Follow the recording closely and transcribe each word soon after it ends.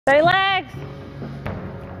Straight legs.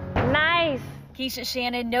 Nice. Keshia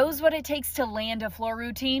Shannon knows what it takes to land a floor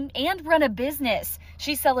routine and run a business.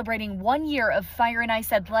 She's celebrating 1 year of Fire and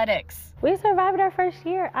Ice athletics. We survived our first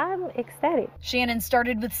year. I'm ecstatic. Shannon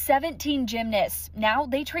started with 17 gymnasts. Now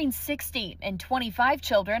they train 60, and 25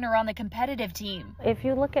 children are on the competitive team. If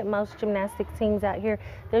you look at most gymnastics teams out here,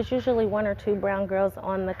 there's usually 1 or 2 brown girls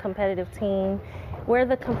on the competitive team. We're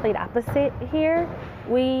the complete opposite here.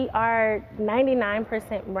 We are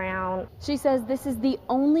 99% brown. She says this is the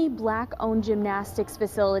only Black-owned gymnastics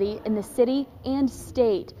facility in the city and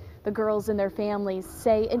state. The girls and their families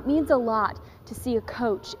say it means a lot to see a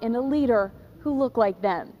coach and a leader who look like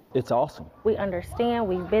them. It's awesome. We understand,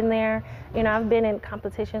 we've been there. You know, I've been in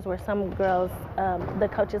competitions where some girls, the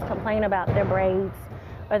coaches complain about their braids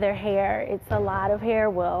or their hair. It's a lot of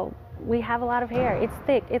hair. Well, we have a lot of hair. It's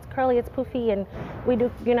thick, it's curly, it's poofy, and we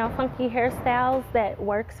do, you know, funky hairstyles that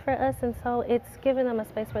works for us, and so it's giving them a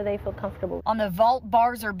space where they feel comfortable. On the vault,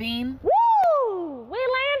 bars, or beam, woo! We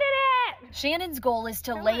landed it! Shannon's goal is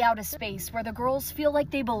to lay out a space where the girls feel like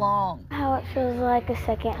they belong. How it feels like a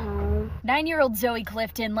second home. 9-year-old Zoe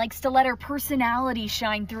Clifton likes to let her personality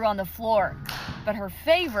shine through on the floor, but her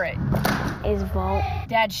favorite Is vault.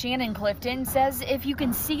 Dad Shannon Clifton says if you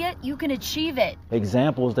can see it, you can achieve it.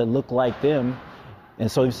 Examples that look like them.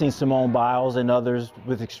 And so you've seen Simone Biles and others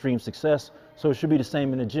with extreme success. So it should be the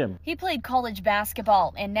same in the gym. He played college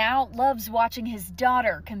basketball and now loves watching his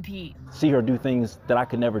daughter compete. See her do things that I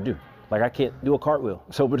could never do. Like I can't do a cartwheel.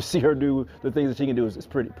 So but to see her do the things that she can do is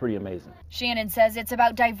pretty amazing. Shannon says it's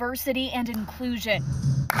about diversity and inclusion.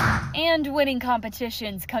 And winning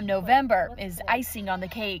competitions come November is icing on the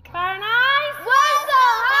cake. Very nice.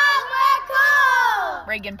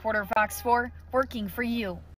 Reagan Porter, Fox 4, working for you.